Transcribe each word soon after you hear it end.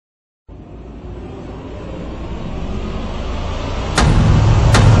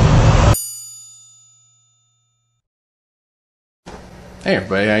Hey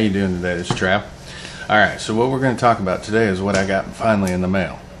everybody, how you doing today? It's Trap. Alright, so what we're going to talk about today is what I got finally in the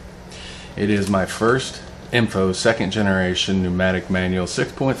mail. It is my FIRSTINFO second generation pneumatic manual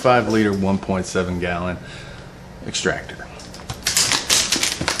 6.5 liter 1.7 gallon extractor.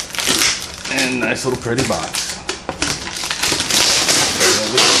 And nice little pretty box.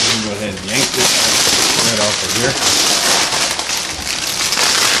 So we can go ahead and yank this right off of here.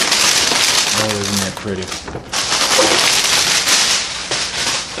 Oh, isn't that pretty?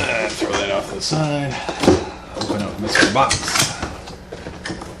 Throw that off to the side. Open up Mr. Box.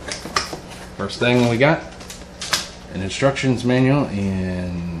 First thing we got, an instructions manual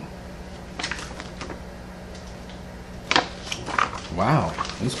and wow,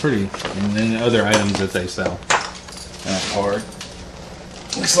 that's pretty. And then other items that they sell. That card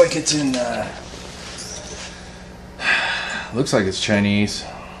looks like it's in. Looks like it's Chinese,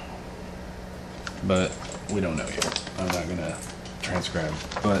 but we don't know yet. I'm not gonna transcribe,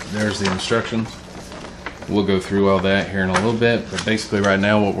 but there's the instructions. We'll go through all that here in a little bit, but basically right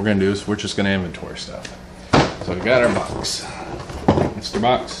now what we're going to do is we're just going to inventory stuff. So we got our box. Mr.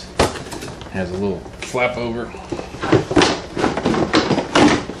 Box has a little flap over.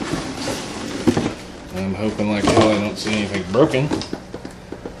 I'm hoping like hell I don't see anything broken.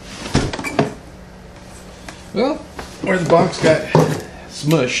 Well, where the box got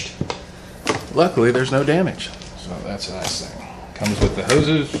smushed, luckily there's no damage, so that's a nice thing. Comes with the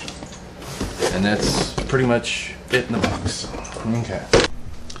hoses, and that's pretty much it in the box.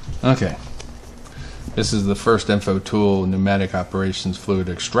 Okay. This is the FIRSTINFO tool pneumatic operations fluid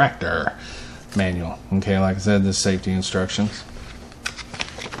extractor manual. Okay, like I said, the safety instructions,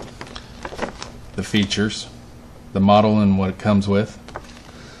 the features, the model and what it comes with,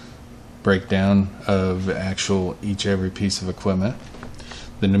 breakdown of every piece of equipment,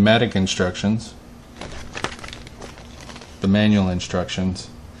 the pneumatic instructions, the manual instructions,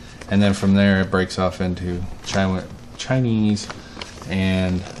 and then from there it breaks off into Chinese,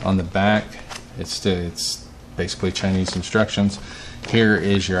 and on the back it's basically Chinese instructions. Here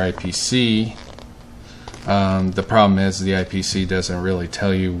is your IPC. The problem is the IPC doesn't really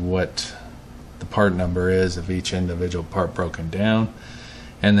tell you what the part number is of each individual part broken down,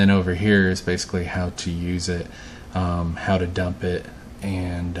 and then over here is basically how to use it, how to dump it,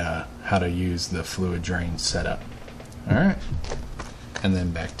 and how to use the fluid drain setup. Alright, and then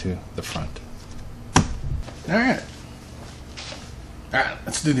back to the front. Alright,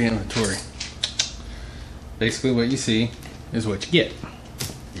 let's do the inventory. Basically what you see is what you get.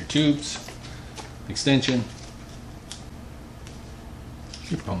 Your tubes, extension,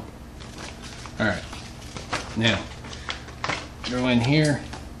 your pump. Alright, now go in here.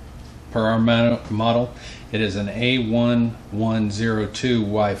 Per our model, it is an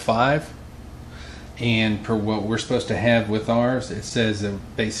A1102Y5. And per what we're supposed to have with ours, it says that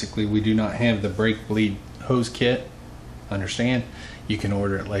basically we do not have the brake bleed hose kit. Understand? You can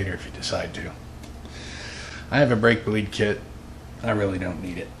order it later if you decide to. I have a brake bleed kit. I really don't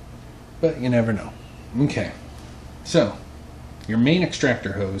need it, but you never know. Okay, so your main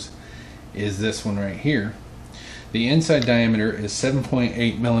extractor hose is this one right here. The inside diameter is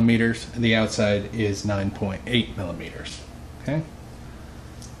 7.8 millimeters, and the outside is 9.8 millimeters. Okay,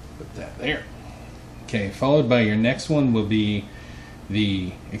 put that there. Okay, followed by your next one will be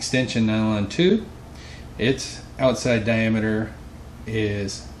the extension nylon tube. Its outside diameter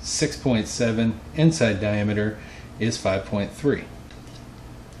is 6.7, inside diameter is 5.3.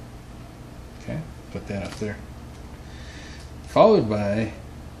 Okay, put that up there. Followed by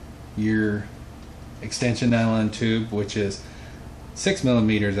your extension nylon tube, which is 6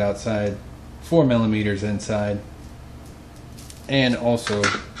 millimeters outside, 4 millimeters inside, and also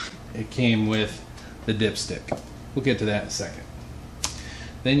it came with the dipstick. We'll get to that in a second.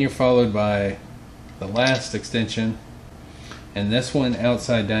 Then you're followed by the last extension, and this one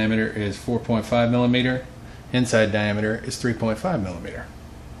outside diameter is 4.5 millimeter, inside diameter is 3.5 millimeter.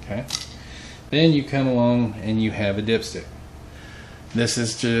 Okay. Then you come along and you have a dipstick. This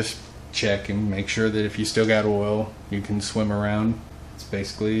is just check and make sure that if you still got oil, you can swim around. It's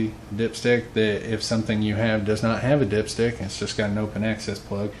basically a dipstick that if something you have does not have a dipstick, it's just got an open access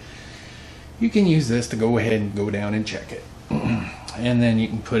plug, you can use this to go ahead and go down and check it. And then you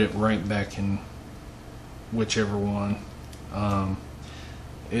can put it right back in whichever one.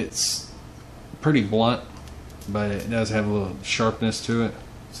 It's pretty blunt, but it does have a little sharpness to it,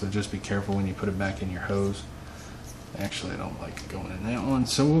 so just be careful when you put it back in your hose. Actually, I don't like it going in that one,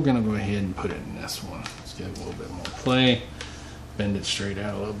 so we're going to go ahead and put it in this one. Let's get a little bit more play. Bend it straight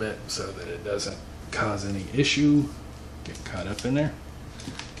out a little bit so that it doesn't cause any issue. Get caught up in there.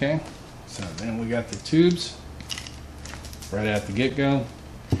 Okay. So then we got the tubes. right at the get-go.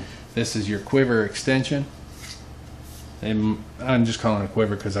 This is your quiver extension. And I'm just calling it a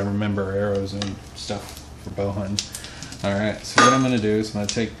quiver because I remember arrows and stuff for bow hunting. Alright, so what I'm going to do is I'm going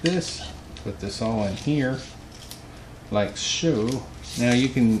to take this, put this all in here, like so. Now you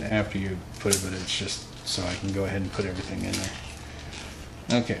can, after you put it, but it's just so I can go ahead and put everything in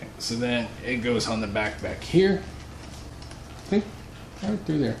there. Okay, so then it goes on the back here. See? Right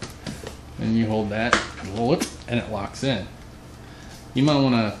through there. And you hold that, and it locks in. You might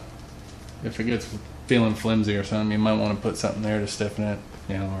want to, if it gets feeling flimsy or something, you might want to put something there to stiffen it,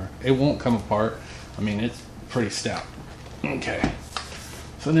 you know, or it won't come apart. I mean, it's pretty stout. Okay,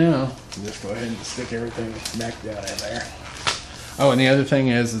 so now just go ahead and stick everything back down in there. Oh, and the other thing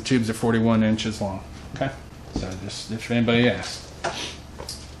is the tubes are 41 inches long. Okay, so just if anybody asks.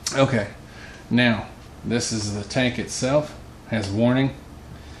 Okay, now this is the tank itself. Has warning.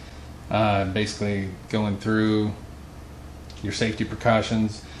 Basically going through your safety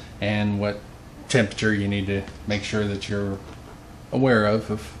precautions and what temperature you need to make sure that you're aware of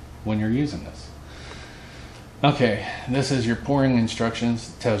when you're using this. Okay, this is your pouring instructions.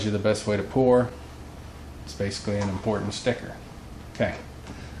 It tells you the best way to pour. It's basically an important sticker. Okay,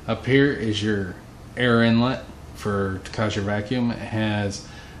 up here is your air inlet to cause your vacuum. It has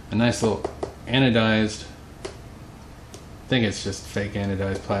a nice little anodized, I think it's just fake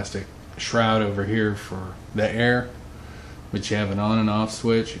anodized plastic shroud over here for the air, which you have an on and off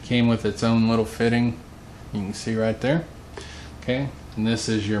switch. It came with its own little fitting, you can see right there. Okay, and this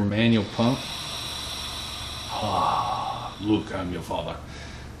is your manual pump. Ah, Luke, I'm your father.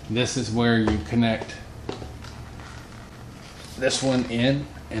 This is where you connect this one in,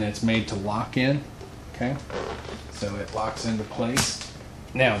 and it's made to lock in. Okay, so it locks into place.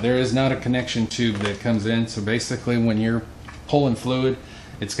 Now there is not a connection tube that comes in, so basically when you're pulling fluid,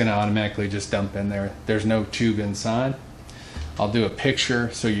 it's going to automatically just dump in there. There's no tube inside. I'll do a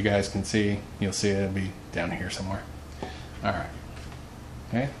picture so you guys can see. You'll see it'll be down here somewhere. All right.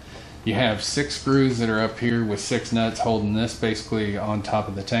 Okay. You have 6 screws that are up here with 6 nuts holding this basically on top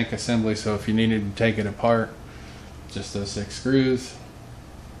of the tank assembly. So if you needed to take it apart, just those 6 screws,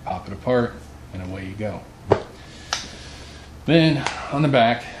 pop it apart, and away you go. Then on the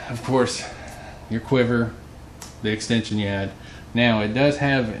back, of course, your quiver, the extension you add. Now it does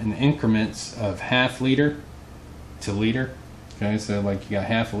have an increments of ½ liter to liter. Okay, so like you got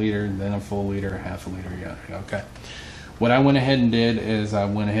 ½ a liter, then a full liter, ½ a liter. Yeah, okay. What I went ahead and did is I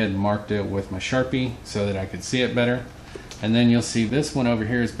went ahead and marked it with my Sharpie so that I could see it better. And then you'll see this one over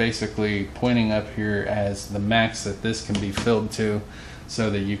here is basically pointing up here as the max that this can be filled to so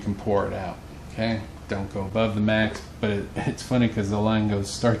that you can pour it out. Okay, don't go above the max, but it's funny because the line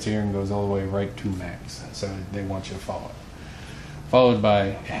starts here and goes all the way right to max. So they want you to follow it. Followed by,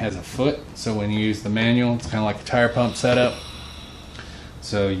 it has a foot, so when you use the manual, it's kind of like a tire pump setup.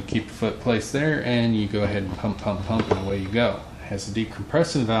 So you keep your foot placed there and you go ahead and pump, pump, pump, and away you go. It has a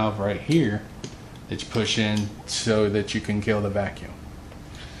decompressing valve right here that you push in so that you can kill the vacuum.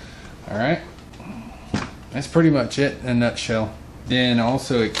 Alright, that's pretty much it in a nutshell. Then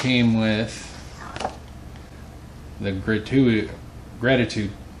also it came with the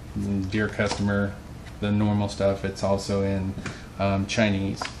gratitude, dear customer, the normal stuff. It's also in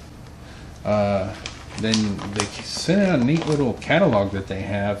Chinese. Then they sent out a neat little catalog that they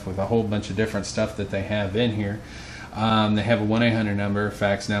have with a whole bunch of different stuff that they have in here. They have a 1-800 number,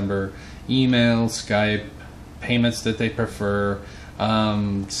 fax number, email, Skype, payments that they prefer,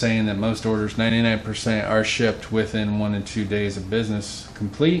 saying that most orders, 99%, are shipped within 1 to 2 days of business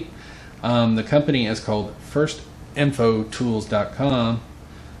complete. The company is called FIRSTINFOtools.com.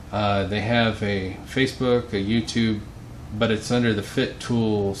 They have a Facebook, a YouTube, but it's under the Fit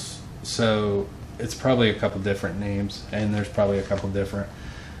Tools, so it's probably a couple different names, and there's probably a couple different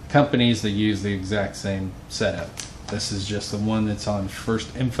companies that use the exact same setup. This is just the one that's on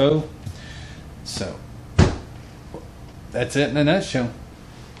FIRSTINFO. So that's it in a nutshell.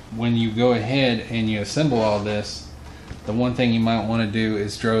 When you go ahead and you assemble all this, the one thing you might want to do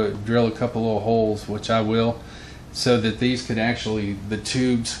is drill a couple little holes, which I will, so that these could actually, the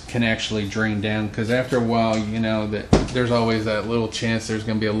tubes can actually drain down, because after a while, you know, that there's always that little chance there's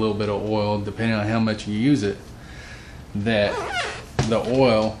going to be a little bit of oil, depending on how much you use it, that the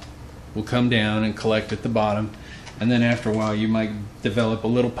oil will come down and collect at the bottom, and then after a while you might develop a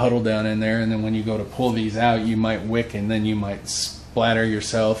little puddle down in there, and then when you go to pull these out, you might wick, and then you might splatter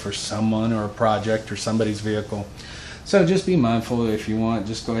yourself or someone or a project or somebody's vehicle. So just be mindful. If you want,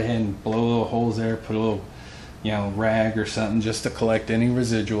 just go ahead and blow little holes there, put a little, you know, rag or something just to collect any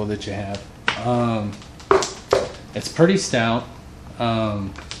residual that you have. It's pretty stout.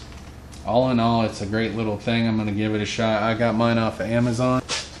 all in all, it's a great little thing. I'm going to give it a shot. I got mine off of Amazon.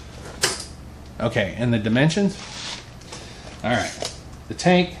 Okay, and the dimensions. All right, the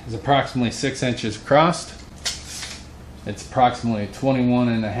tank is approximately 6 inches across. It's approximately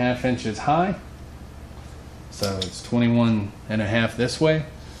 21.5 inches high. So it's 21.5 this way.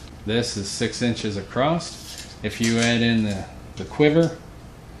 This is 6 inches across. If you add in the quiver,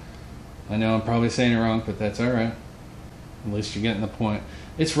 I know I'm probably saying it wrong, but that's all right. At least you're getting the point.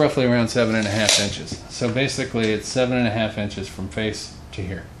 It's roughly around 7.5 inches. So basically it's 7.5 inches from face to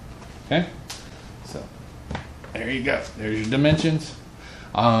here. Okay? So there you go. There's your dimensions.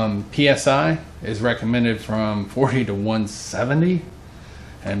 PSI is recommended from 40 to 170.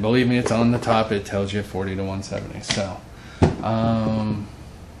 And believe me, it's on the top. It tells you 40 to 170. So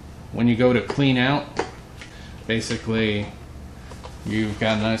when you go to clean out, basically you've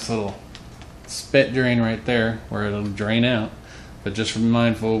got a nice little spit drain right there where it'll drain out, but just be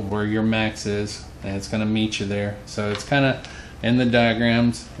mindful of where your max is, and it's going to meet you there. So it's kind of in the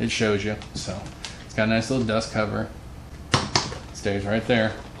diagrams, it shows you. So it's got a nice little dust cover, stays right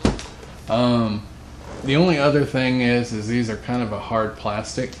there. The only other thing is these are kind of a hard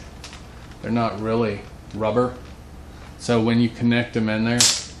plastic. They're not really rubber, so when you connect them in there,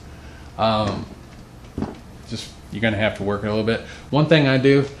 just you're going to have to work it a little bit. One thing I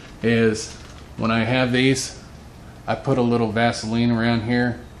do is when I have these, I put a little Vaseline around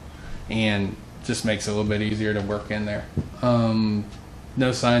here, and just makes it a little bit easier to work in there.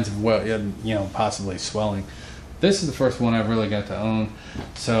 No signs of, well, you know, possibly swelling. This is the first one I've really got to own,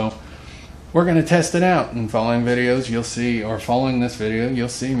 so we're going to test it out. In following videos, you'll see, or following this video, you'll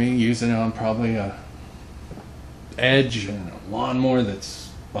see me using it on probably a edge and a lawnmower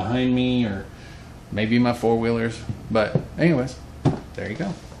that's behind me, or maybe my four-wheelers. But anyways, there you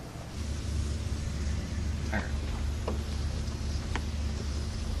go.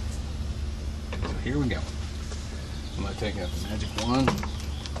 So here we go. I'm going to take out the magic wand.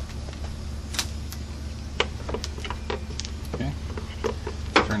 Okay.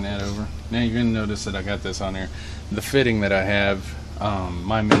 Turn that over. Now you're going to notice that I got this on here. The fitting that I have,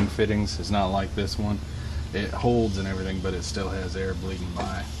 my main fittings is not like this one. It holds and everything, but it still has air bleeding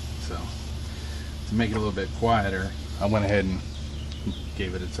by. So to make it a little bit quieter, I went ahead and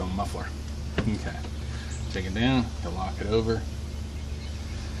gave it its own muffler. Okay. Take it down, you lock it over,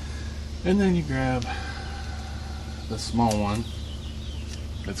 and then you grab the small one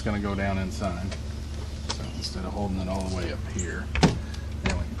that's going to go down inside. So instead of holding it all the way up here,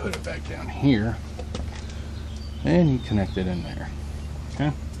 then we can put it back down here, and you connect it in there.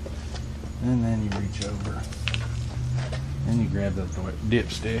 Okay. And then you reach over and you grab the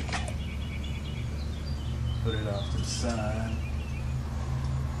dipstick, put it off to the side,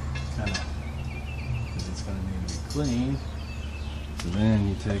 kind of, because it's going to need to be clean. So then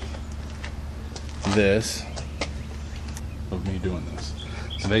you take this, of me doing this.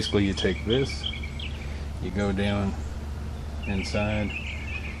 So basically you take this, you go down inside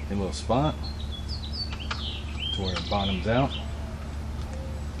a little spot to where it bottoms out.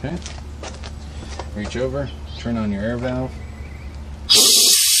 Okay. Reach over, turn on your air valve.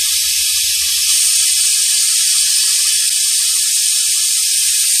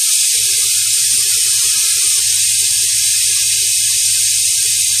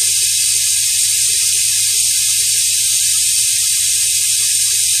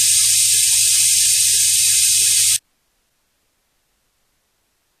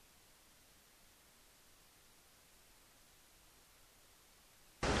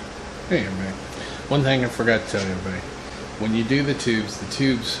 Hey everybody. One thing I forgot to tell everybody. When you do the tubes,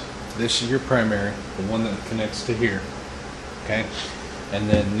 this is your primary, the one that connects to here. Okay? And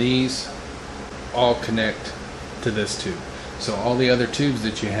then these all connect to this tube. So all the other tubes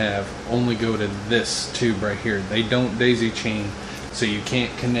that you have only go to this tube right here. They don't daisy chain, so you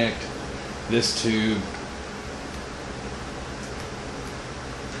can't connect this tube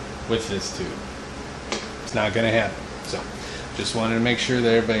with this tube. It's not going to happen. So just wanted to make sure that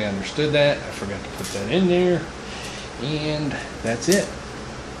everybody understood that. I forgot to put that in there. And that's it.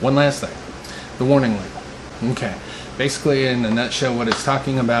 One last thing. The warning label. Okay. Basically, in a nutshell, what it's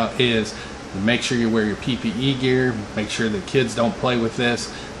talking about is make sure you wear your PPE gear. Make sure that kids don't play with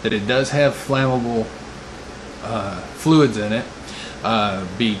this. That it does have flammable fluids in it.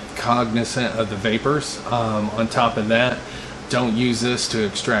 Be cognizant of the vapors. On top of that, don't use this to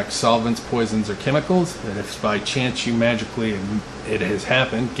extract solvents, poisons, or chemicals. And if by chance you magically, it has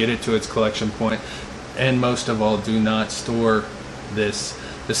happened, get it to its collection point. And most of all, do not store this.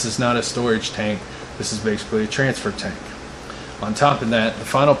 This is not a storage tank. This is basically a transfer tank. On top of that, the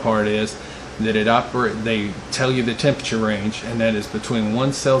final part is that they tell you the temperature range, and that is between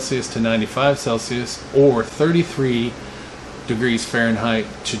 1 Celsius to 95 Celsius, or 33 degrees Fahrenheit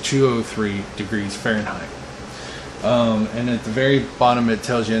to 203 degrees Fahrenheit. And at the very bottom it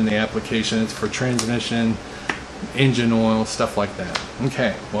tells you in the application it's for transmission, engine oil, stuff like that.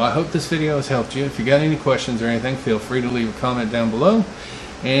 Okay, well, I hope this video has helped you. If you got any questions or anything, feel free to leave a comment down below.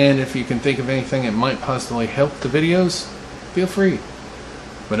 And if you can think of anything that might possibly help the videos, feel free.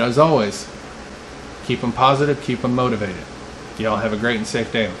 But as always, keep them positive, keep them motivated. Y'all have a great and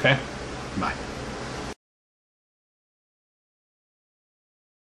safe day, okay? Bye.